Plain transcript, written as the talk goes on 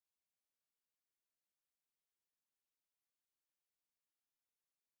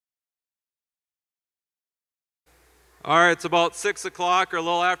All right, it's about 6 o'clock or a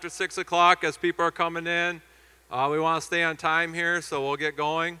little after 6 o'clock as people are coming in. We want to stay on time here, so we'll get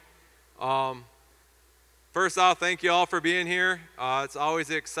going. First off, thank you all for being here. It's always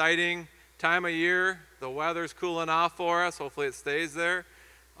an exciting time of year. The weather's cooling off for us. Hopefully it stays there.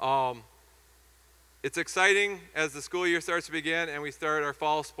 It's exciting as the school year starts to begin and we start our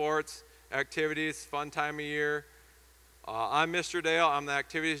fall sports activities, fun time of year. I'm Mr. Dale. I'm the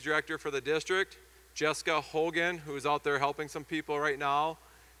activities director for the district. Jessica Hogan, who's out there helping some people right now,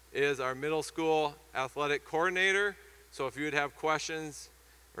 is our middle school athletic coordinator. So if you would have questions,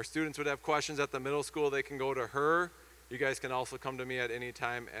 or students would have questions at the middle school, they can go to her. You guys can also come to me at any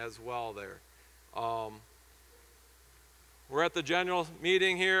time as well there. We're at the general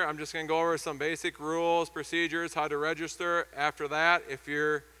meeting here. I'm just going to go over some basic rules, procedures, how to register. After that, if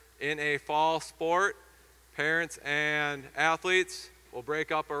you're in a fall sport, parents and athletes will break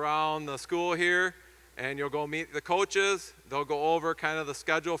up around the school here and you'll go meet the coaches. They'll go over kind of the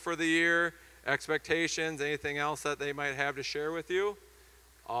schedule for the year, expectations, anything else that they might have to share with you.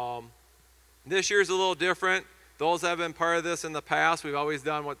 This year's a little different. Those that have been part of this in the past, we've always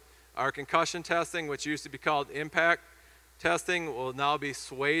done what our concussion testing, which used to be called impact testing, will now be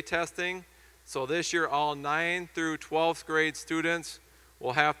sway testing. So this year all 9th through 12th grade students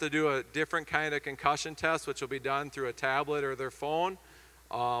will have to do a different kind of concussion test, which will be done through a tablet or their phone.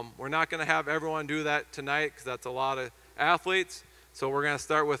 We're not going to have everyone do that tonight because that's a lot of athletes. So we're going to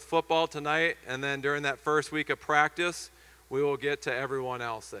start with football tonight, and then during that first week of practice, we will get to everyone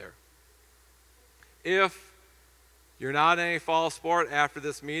else there. If you're not in a fall sport after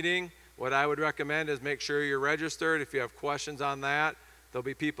this meeting, what I would recommend is make sure you're registered. If you have questions on that, there'll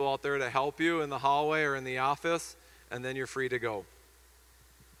be people out there to help you in the hallway or in the office, and then you're free to go.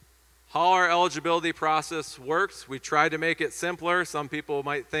 How our eligibility process works, we tried to make it simpler. Some people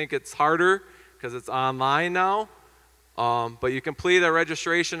might think it's harder because it's online now, but you complete a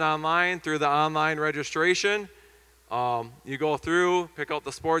registration online through the online registration. You go through, pick out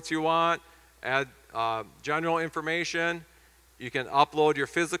the sports you want, add general information. You can upload your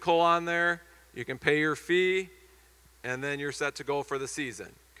physical on there. You can pay your fee, and then you're set to go for the season,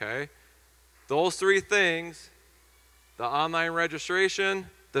 okay? Those three things, the online registration,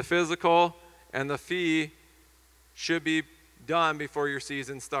 the physical, and the fee should be done before your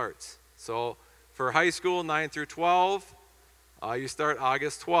season starts. So for high school, 9 through 12, you start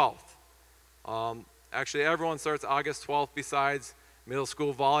August 12th. Actually, everyone starts August 12th besides middle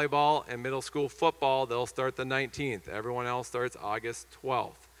school volleyball and middle school football. They'll start the 19th. Everyone else starts August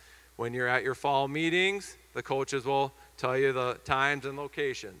 12th. When you're at your fall meetings, the coaches will tell you the times and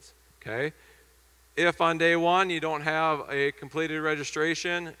locations, okay? If on day one you don't have a completed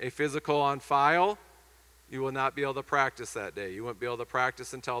registration, a physical on file, you will not be able to practice that day. You won't be able to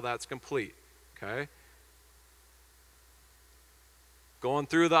practice until that's complete, okay? Going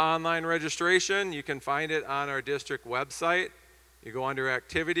through the online registration, you can find it on our district website. You go under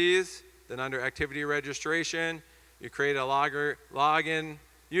activities, then under activity registration, you create a login,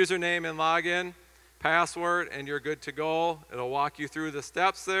 username and login, password, and you're good to go. It'll walk you through the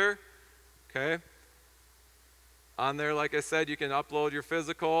steps there, okay? On there, like I said, you can upload your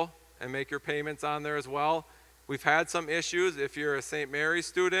physical and make your payments on there as well. We've had some issues if you're a St. Mary's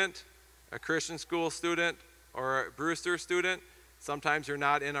student, a Christian school student, or a Brewster student. Sometimes you're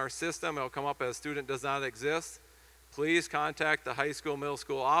not in our system. It'll come up as student does not exist. Please contact the high school, middle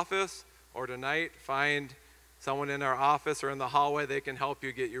school office, or tonight find someone in our office or in the hallway. They can help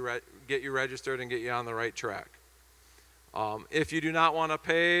you get you registered and get you on the right track. If you do not want to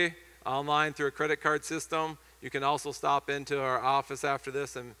pay online through a credit card system, you can also stop into our office after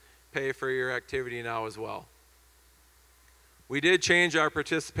this and pay for your activity now as well. We did change our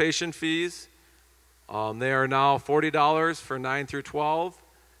participation fees. They are now $40 for 9 through 12,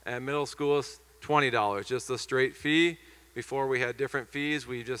 and middle school is $20, just a straight fee. Before we had different fees,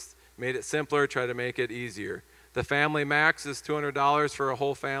 we just made it simpler, try to make it easier. The family max is $200 for a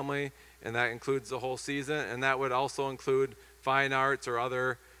whole family, and that includes the whole season, and that would also include fine arts or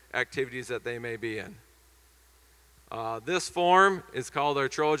other activities that they may be in. This form is called our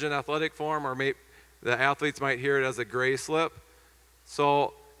Trojan Athletic Form, or the athletes might hear it as a gray slip.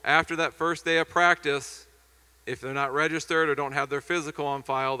 So after that first day of practice, if they're not registered or don't have their physical on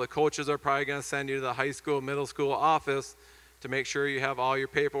file, the coaches are probably going to send you to the high school, middle school office to make sure you have all your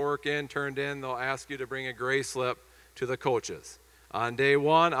paperwork turned in. They'll ask you to bring a gray slip to the coaches. On day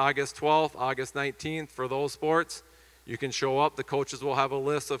one, August 12th, August 19th, for those sports, you can show up. The coaches will have a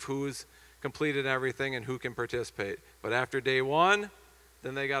list of who's completed everything and who can participate. But after day one,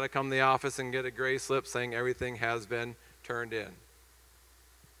 then they got to come to the office and get a gray slip saying everything has been turned in.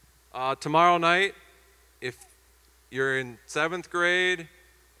 Tomorrow night, if you're in 7th grade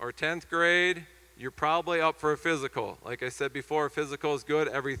or 10th grade, you're probably up for a physical. Like I said before, a physical is good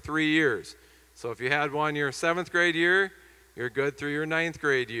every 3 years. So if you had one your 7th grade year, you're good through your 9th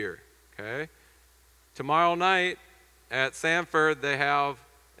grade year, okay? Tomorrow night at Sanford, they have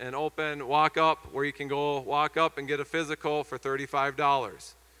an open walk-up where you can go walk up and get a physical for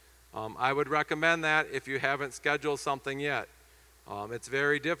 $35. I would recommend that if you haven't scheduled something yet. It's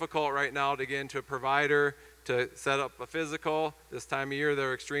very difficult right now to get into a provider to set up a physical. This time of year,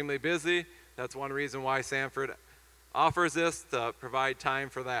 they're extremely busy. That's one reason why Sanford offers this, to provide time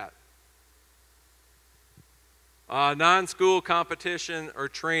for that. Non-school competition or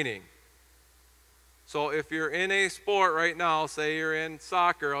training. So if you're in a sport right now, say you're in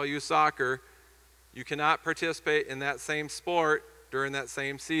soccer, I'll use soccer, you cannot participate in that same sport during that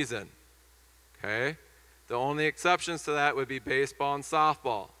same season, okay? The only exceptions to that would be baseball and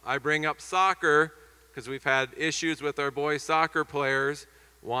softball. I bring up soccer because we've had issues with our boys soccer players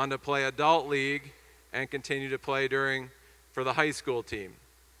wanting to play adult league and continue to play for the high school team.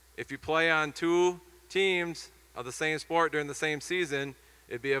 If you play on 2 teams of the same sport during the same season,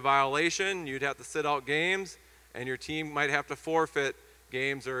 it'd be a violation. You'd have to sit out games, and your team might have to forfeit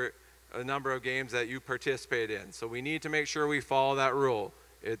games or a number of games that you participate in. So we need to make sure we follow that rule.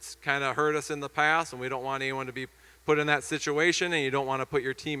 It's kind of hurt us in the past, and we don't want anyone to be put in that situation, and you don't want to put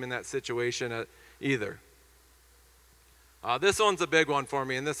your team in that situation either. This one's a big one for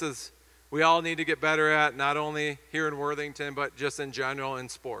me, and this is we all need to get better at, not only here in Worthington, but just in general in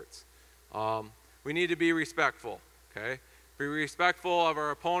sports. We need to be respectful, okay? Be respectful of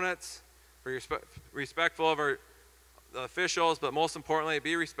our opponents, be respectful of our officials, but most importantly,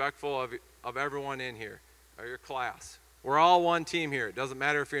 be respectful of everyone in here, or your class. We're all one team here. It doesn't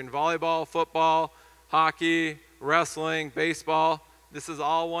matter if you're in volleyball, football, hockey, wrestling, baseball. This is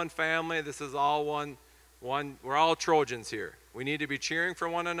all one family. This is all one. We're all Trojans here. We need to be cheering for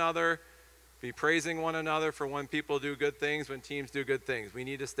one another, be praising one another for when people do good things, when teams do good things. We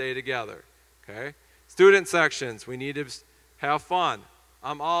need to stay together, okay? Student sections, we need to have fun.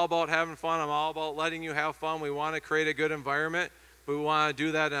 I'm all about having fun. I'm all about letting you have fun. We want to create a good environment, but we want to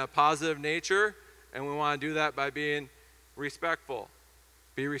do that in a positive nature, and we want to do that by being respectful.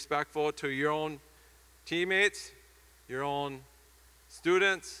 Be respectful to your own teammates, your own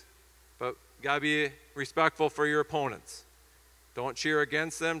students, but got to be respectful for your opponents. Don't cheer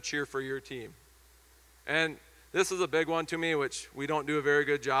against them, cheer for your team. And this is a big one to me, which we don't do a very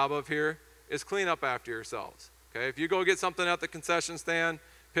good job of here, is clean up after yourselves. Okay, if you go get something at the concession stand,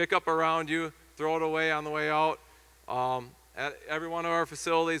 pick up around you, throw it away on the way out. At every one of our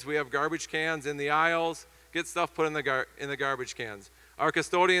facilities, we have garbage cans in the aisles. Get stuff put in the garbage cans. Our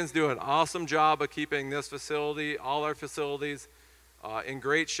custodians do an awesome job of keeping this facility, all our facilities, in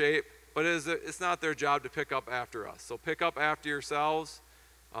great shape. But it's not their job to pick up after us. So pick up after yourselves.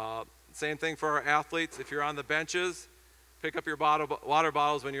 Same thing for our athletes. If you're on the benches, pick up your water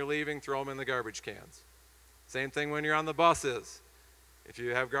bottles when you're leaving, throw them in the garbage cans. Same thing when you're on the buses. If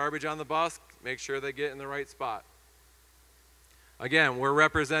you have garbage on the bus, make sure they get in the right spot. Again, we're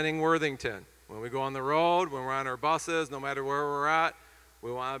representing Worthington. When we go on the road, when we're on our buses, no matter where we're at,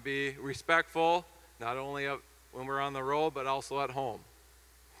 we want to be respectful, not only when we're on the road, but also at home.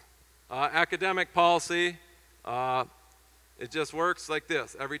 Academic policy, it just works like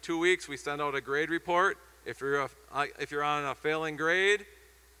this. Every 2 weeks, we send out a grade report. If you're on a failing grade,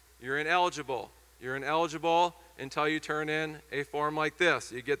 you're ineligible. You're ineligible until you turn in a form like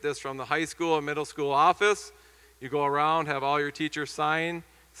this. You get this from the high school and middle school office. You go around, have all your teachers sign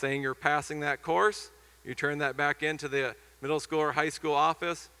saying you're passing that course. You turn that back into the middle school or high school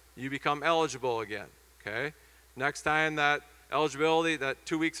office. You become eligible again, okay? Next time that eligibility, that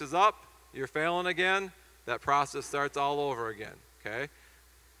 2 weeks is up, you're failing again, that process starts all over again, okay?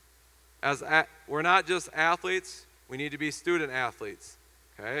 We're not just athletes, we need to be student athletes,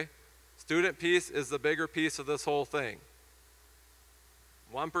 okay? Student piece is the bigger piece of this whole thing.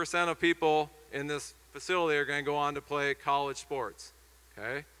 1% of people in this facility are going to go on to play college sports,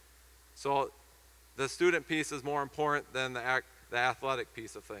 okay? So the student piece is more important than the athletic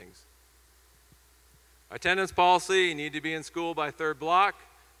piece of things. Attendance policy, you need to be in school by 3rd block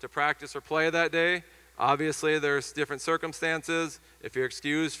to practice or play that day. Obviously, there's different circumstances. If you're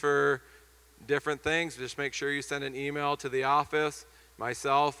excused for different things, just make sure you send an email to the office,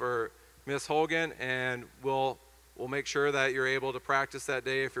 myself or Miss Hogan, and we'll make sure that you're able to practice that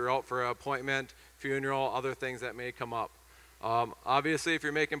day if you're out for an appointment, funeral, other things that may come up. Obviously, if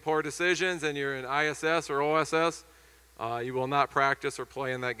you're making poor decisions and you're in ISS or OSS, you will not practice or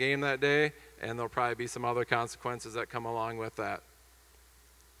play in that game that day, and there'll probably be some other consequences that come along with that.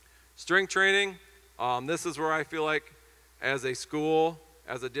 Strength training, This is where I feel like as a school,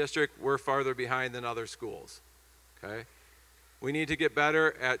 as a district, we're farther behind than other schools, okay? We need to get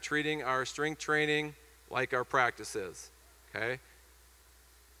better at treating our strength training like our practices, okay?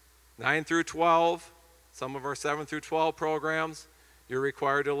 9 through 12, some of our 7 through 12 programs, you're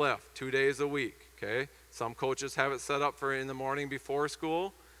required to lift 2 days a week, okay? Some coaches have it set up for in the morning before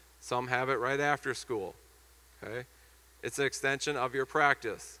school, some have it right after school, okay? It's an extension of your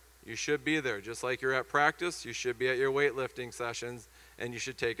practice. You should be there. Just like you're at practice, you should be at your weightlifting sessions, and you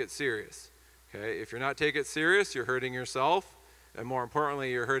should take it serious, okay? If you're not taking it serious, you're hurting yourself, and more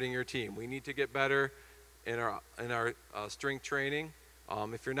importantly, you're hurting your team. We need to get better in our strength training.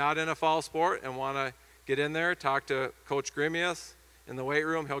 If you're not in a fall sport and want to get in there, talk to Coach Grimius in the weight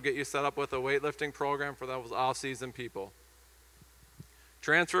room. He'll get you set up with a weightlifting program for those off-season people.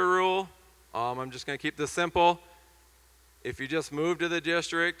 Transfer rule, I'm just going to keep this simple. If you just move to the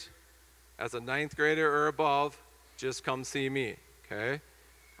district as a 9th grader or above, just come see me, okay?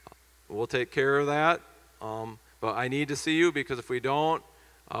 We'll take care of that, but I need to see you because if we don't,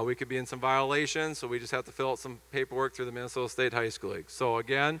 we could be in some violations, so we just have to fill out some paperwork through the Minnesota State High School League. So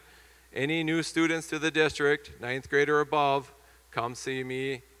again, any new students to the district, 9th grade or above, come see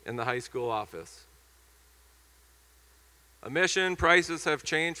me in the high school office. Admission prices have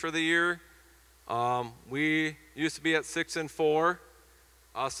changed for the year. We used to be at 6 and 4.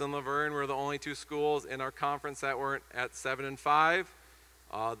 Us and Laverne were the only 2 schools in our conference that weren't at 7 and 5.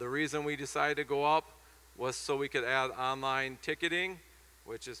 The reason we decided to go up was so we could add online ticketing,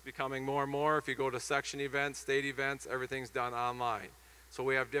 which is becoming more and more. If you go to section events, state events, everything's done online. So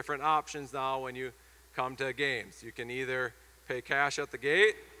we have different options now when you come to games. You can either pay cash at the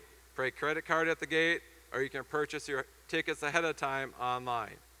gate, pay credit card at the gate, or you can purchase your tickets ahead of time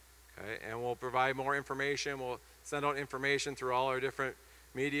online. Okay? And we'll provide more information. We'll send out information through all our different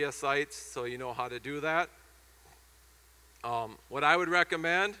media sites so you know how to do that. What I would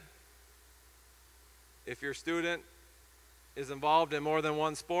recommend, if your student is involved in more than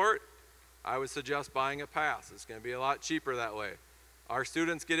one sport, I would suggest buying a pass. It's going to be a lot cheaper that way. Our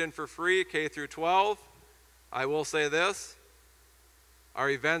students get in for free, K through 12. I will say this, our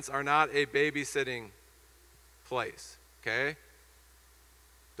events are not a babysitting place, okay?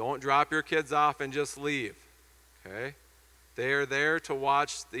 Don't drop your kids off and just leave, okay? They are there to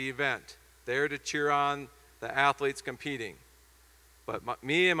watch the event, there to cheer on the athletes competing. But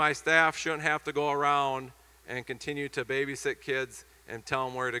me and my staff shouldn't have to go around and continue to babysit kids and tell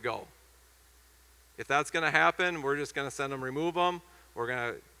them where to go. If that's going to happen, we're just going to send them, remove them. We're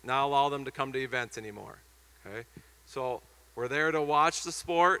going to not allow them to come to events anymore, okay? So we're there to watch the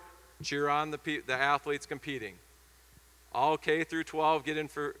sport, cheer on the athletes competing. All K through 12 get in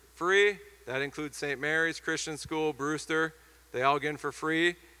for free. That includes St. Mary's, Christian School, Brewster. They all get in for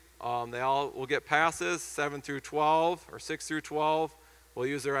free. They all will get passes, 7 through 12 or 6 through 12. We'll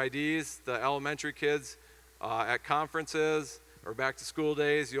use their IDs. The elementary kids at conferences or back to school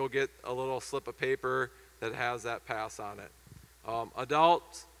days, you'll get a little slip of paper that has that pass on it.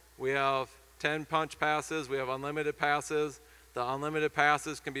 Adults, we have 10 punch passes. We have unlimited passes. The unlimited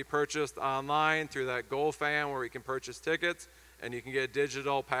passes can be purchased online through that GoFan where you can purchase tickets, and you can get a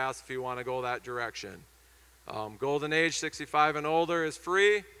digital pass if you want to go that direction. Golden age, 65 and older, is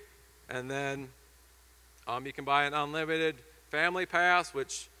free, and then you can buy an unlimited family pass,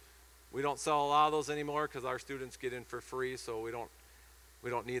 which we don't sell a lot of those anymore because our students get in for free, so we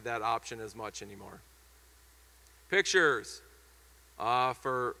don't need that option as much anymore. Pictures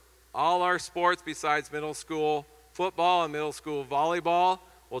for all our sports besides middle school football and middle school volleyball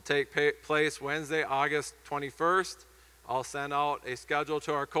will take place Wednesday, August 21st. I'll send out a schedule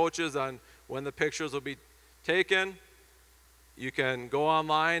to our coaches on when the pictures will be taken. You can go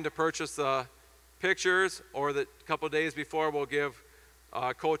online to purchase the pictures, or the couple days before we'll give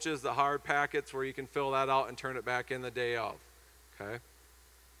coaches the hard packets where you can fill that out and turn it back in the day of. Okay.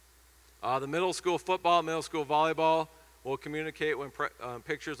 The middle school football, middle school volleyball will communicate when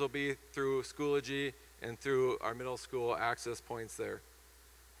pictures will be through Schoology and through our middle school access points there.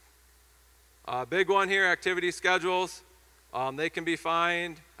 Big one here, activity schedules. They can be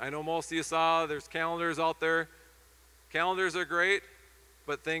found. I know most of you saw there's calendars out there. Calendars are great,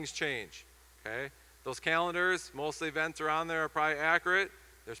 but things change, okay? Those calendars, most of the events are on there are probably accurate.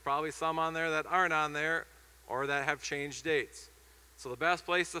 There's probably some on there that aren't on there or that have changed dates. So the best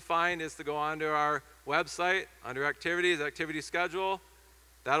place to find is to go onto our website, under activities, activity schedule.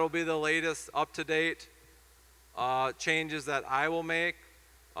 That'll be the latest up-to-date changes that I will make.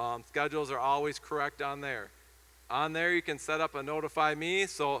 Schedules are always correct on there. On there you can set up a notify me,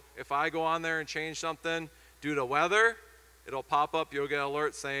 so if I go on there and change something due to weather, it'll pop up, you'll get an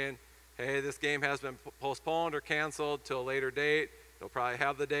alert saying, hey, this game has been postponed or canceled till a later date. They'll probably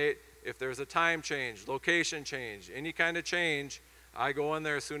have the date. If there's a time change, location change, any kind of change, I go in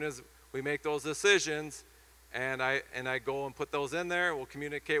there as soon as we make those decisions, and I go and put those in there. We'll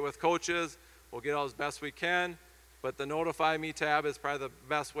communicate with coaches. We'll get out as best we can. But the Notify Me tab is probably the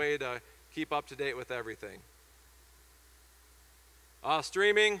best way to keep up to date with everything.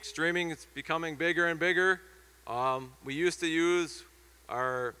 Streaming is becoming bigger and bigger. We used to use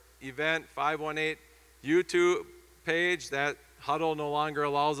our Event 518 YouTube page. That Huddle no longer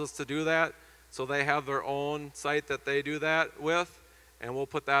allows us to do that, so they have their own site that they do that with, and we'll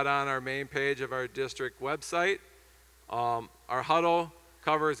put that on our main page of our district website. Our Huddle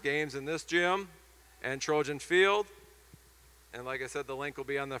covers games in this gym and Trojan Field, and like I said, the link will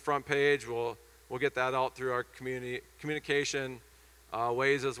be on the front page. We'll get that out through our communication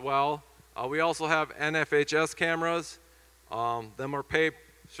ways as well. We also have NFHS cameras. Them are pay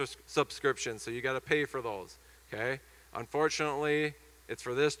subscriptions, so you got to pay for those. Okay. Unfortunately, it's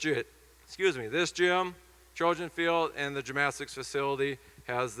for this gym, Trojan Field, and the gymnastics facility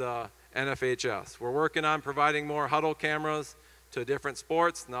has the NFHS. We're working on providing more Huddle cameras to different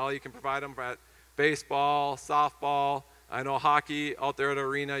sports. Now you can provide them at baseball, softball. I know hockey out there at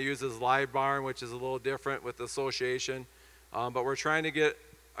Arena uses Live Barn, which is a little different with the association. But we're trying to get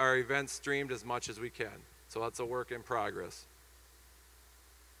our events streamed as much as we can. So that's a work in progress.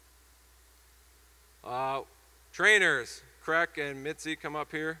 Trainers, Craig and Mitzi, come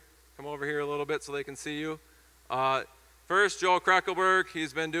up here. Come over here a little bit so they can see you. First, Joel Kreckelberg.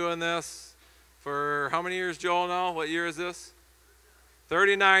 He's been doing this for how many years, Joel, now? What year is this?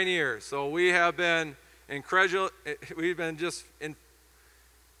 39 years. So we have been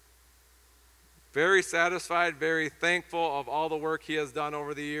very satisfied, very thankful of all the work he has done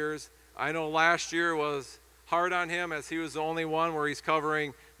over the years. I know last year was hard on him as he was the only one where he's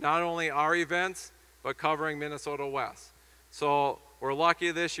covering not only our events, but covering Minnesota West. So we're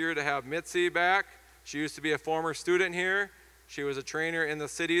lucky this year to have Mitzi back. She used to be a former student here. She was a trainer in the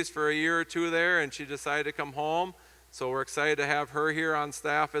cities for a year or two there, and she decided to come home. So we're excited to have her here on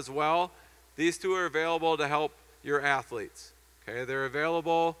staff as well. These two are available to help your athletes. Okay, they're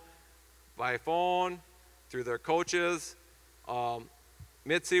available by phone, through their coaches.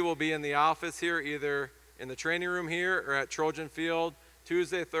 Mitzi will be in the office here, either in the training room here or at Trojan Field,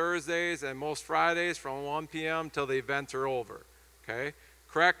 Tuesday, Thursdays, and most Fridays from 1 p.m. till the events are over. Okay,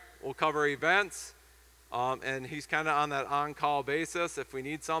 Craig will cover events, and he's kind of on that on-call basis. If we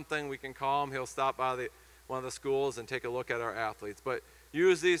need something, we can call him. He'll stop by one of the schools and take a look at our athletes. But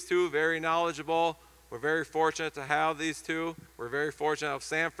use these two, very knowledgeable. We're very fortunate to have these two. We're very fortunate to have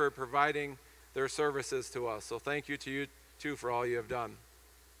Sanford providing their services to us. So thank you to you two for all you have done.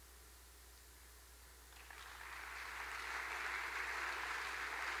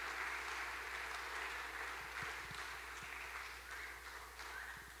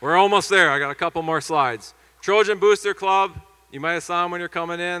 We're almost there. I got a couple more slides. Trojan Booster Club, you might have saw them when you're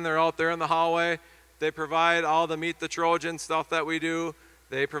coming in. They're out there in the hallway. They provide all the Meet the Trojan stuff that we do.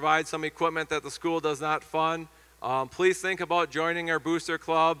 They provide some equipment that the school does not fund. Please think about joining our Booster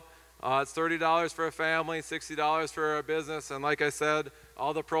Club. It's $30 for a family, $60 for a business, and like I said,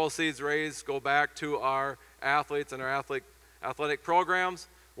 all the proceeds raised go back to our athletes and our athletic programs.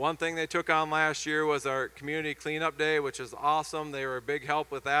 One thing they took on last year was our community cleanup day, which is awesome. They were a big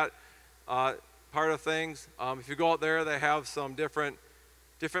help with that part of things. If you go out there, they have some different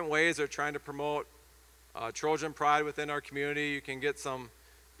ways they're trying to promote Trojan pride within our community. You can get some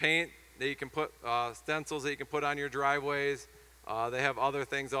paint that you can put, stencils that you can put on your driveways. They have other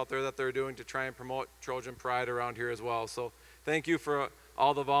things out there that they're doing to try and promote Trojan pride around here as well. So thank you for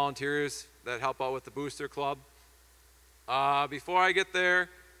all the volunteers that help out with the Booster Club. Before I get there,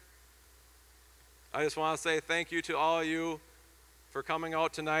 I just want to say thank you to all of you for coming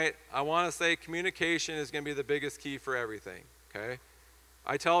out tonight. I want to say communication is going to be the biggest key for everything, okay?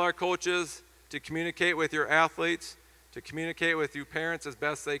 I tell our coaches to communicate with your athletes, to communicate with you parents as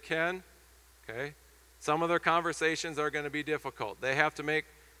best they can, okay? Some of their conversations are going to be difficult. They have to make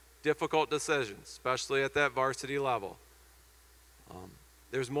difficult decisions, especially at that varsity level.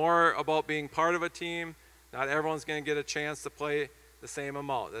 There's more about being part of a team. Not everyone's going to get a chance to play the same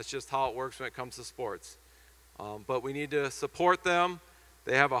amount. That's just how it works when it comes to sports. But we need to support them.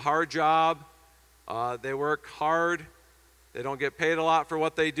 They have a hard job. They work hard. They don't get paid a lot for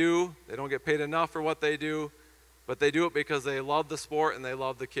what they do. They don't get paid enough for what they do. But they do it because they love the sport and they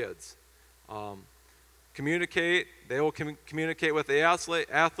love the kids. Communicate. They will communicate with the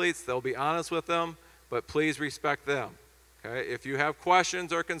athletes. They'll be honest with them. But please respect them. Okay? If you have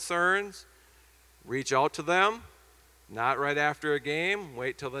questions or concerns, reach out to them. not right after a game.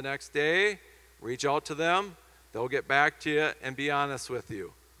 Wait till the next day. Reach out to them. They'll get back to you and be honest with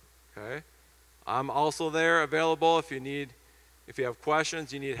you. Okay? I'm also there available if you have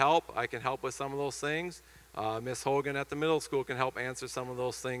questions, you need help. I can help with some of those things. Miss Hogan at the middle school can help answer some of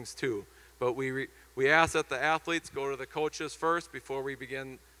those things too. But we ask that the athletes go to the coaches first before we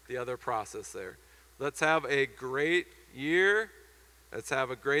begin the other process there. Let's have a great year. Let's have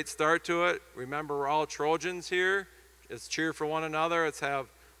a great start to it. Remember, we're all Trojans here. Let's cheer for one another. Let's have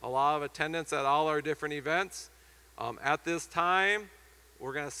a lot of attendance at all our different events. At this time,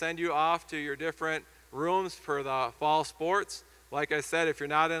 we're going to send you off to your different rooms for the fall sports. Like I said, if you're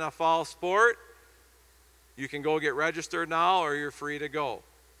not in a fall sport, you can go get registered now or you're free to go.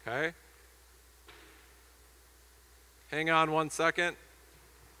 Okay? Hang on one second.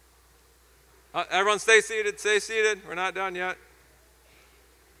 Everyone stay seated, stay seated. We're not done yet.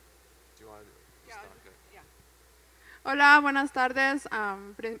 Do you want to start? Okay. Hola, buenas tardes.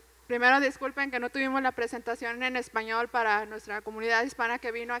 Primero disculpen que no tuvimos la presentación en español para nuestra comunidad hispana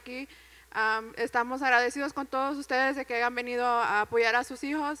que vino aquí. Estamos agradecidos con todos ustedes de que hayan venido a apoyar a sus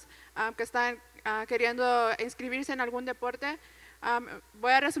hijos que están queriendo inscribirse en algún deporte.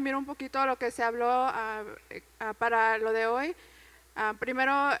 Voy a resumir un poquito lo que se habló para lo de hoy.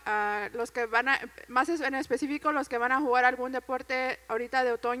 Primero, los que más en específico, los que van a jugar algún deporte ahorita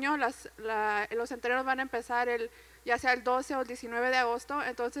de otoño, los entrenos van a empezar ya sea el 12 o el 19 de agosto,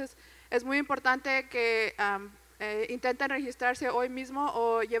 entonces es muy importante que intenten registrarse hoy mismo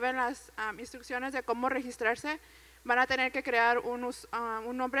o lleven las instrucciones de cómo registrarse. Van a tener que crear un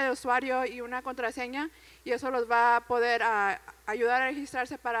nombre de usuario y una contraseña y eso los va a poder ayudar a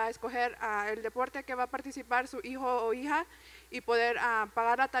registrarse para escoger el deporte que va a participar su hijo o hija y poder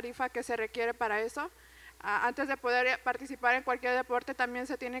pagar la tarifa que se requiere para eso. Antes de poder participar en cualquier deporte también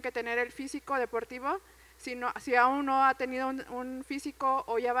se tiene que tener el físico deportivo. Si aún no ha tenido un físico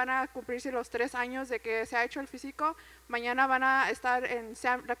o ya van a cumplirse los 3 años de que se ha hecho el físico, mañana van a estar en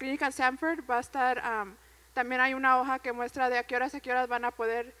la clínica Sanford, va a estar, también hay una hoja que muestra de a qué horas van a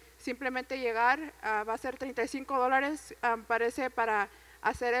poder simplemente llegar, va a ser $35, parece, para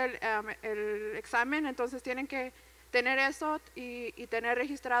hacer el examen, entonces tienen que tener eso y tener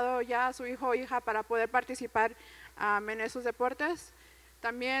registrado ya a su hijo o hija para poder participar en esos deportes.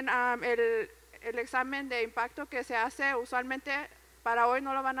 También el examen de impacto que se hace usualmente para hoy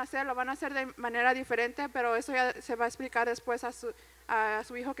no lo van a hacer de manera diferente, pero eso ya se va a explicar después a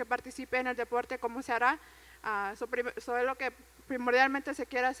su hijo que participe en el deporte cómo se hará. Lo que primordialmente se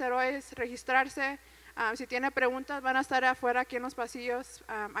quiere hacer hoy es registrarse. Si tiene preguntas van a estar afuera aquí en los pasillos,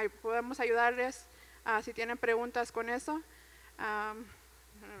 ahí podemos ayudarles si tienen preguntas con eso. A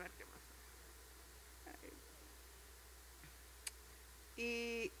ver qué más.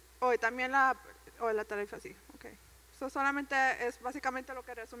 Y hoy también la tarifa, sí, ok. Eso solamente es básicamente lo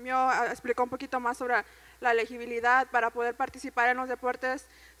que resumió, explicó un poquito más sobre la elegibilidad para poder participar en los deportes.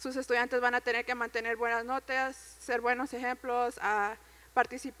 Sus estudiantes van a tener que mantener buenas notas, ser buenos ejemplos,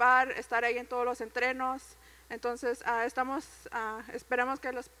 participar, estar ahí en todos los entrenos. Entonces, esperamos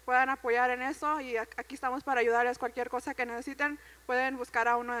que los puedan apoyar en eso y aquí estamos para ayudarles. Cualquier cosa que necesiten, pueden buscar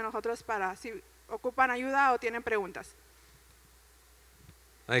a uno de nosotros para si ocupan ayuda o tienen preguntas.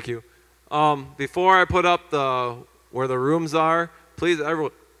 Thank you. Before I put up where the rooms are, please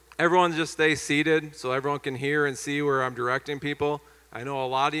everyone just stay seated so everyone can hear and see where I'm directing people. I know a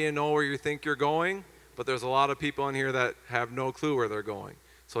lot of you know where you think you're going, but there's a lot of people in here that have no clue where they're going.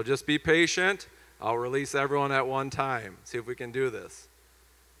 So just be patient. I'll release everyone at one time. See if we can do this.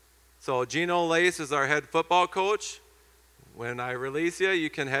 So Gino Lace is our head football coach. When I release you, you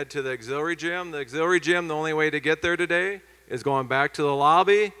can head to the auxiliary gym. The auxiliary gym, the only way to get there today is going back to the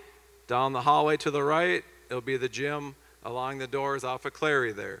lobby, down the hallway to the right. It'll be the gym along the doors off of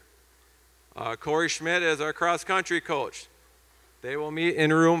Clary there. Corey Schmidt is our cross-country coach. They will meet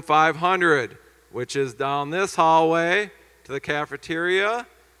in room 500, which is down this hallway to the cafeteria,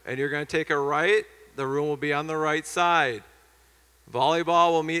 and you're going to take a right. The room will be on the right side.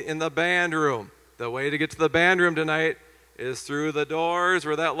 Volleyball will meet in the band room. The way to get to the band room tonight is through the doors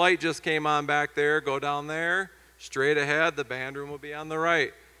where that light just came on back there. Go down there, straight ahead. The band room will be on the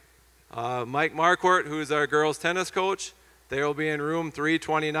right. Mike Marquardt, who's our girls tennis coach, they will be in room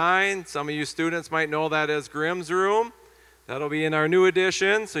 329. Some of you students might know that as Grimm's room. That'll be in our new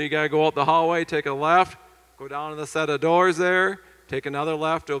addition, so you got to go out the hallway, take a left, go down to the set of doors there, take another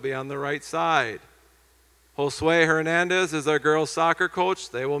left, it'll be on the right side. Josue Hernandez is our girls soccer coach.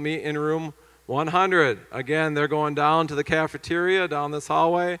 They will meet in room 100. Again, they're going down to the cafeteria, down this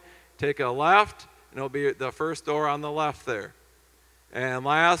hallway, take a left, and it'll be the first door on the left there. And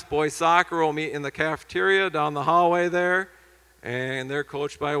last, boys soccer will meet in the cafeteria down the hallway there, and they're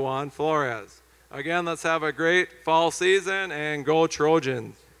coached by Juan Flores. Again, let's have a great fall season, and go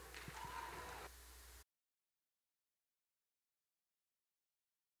Trojans.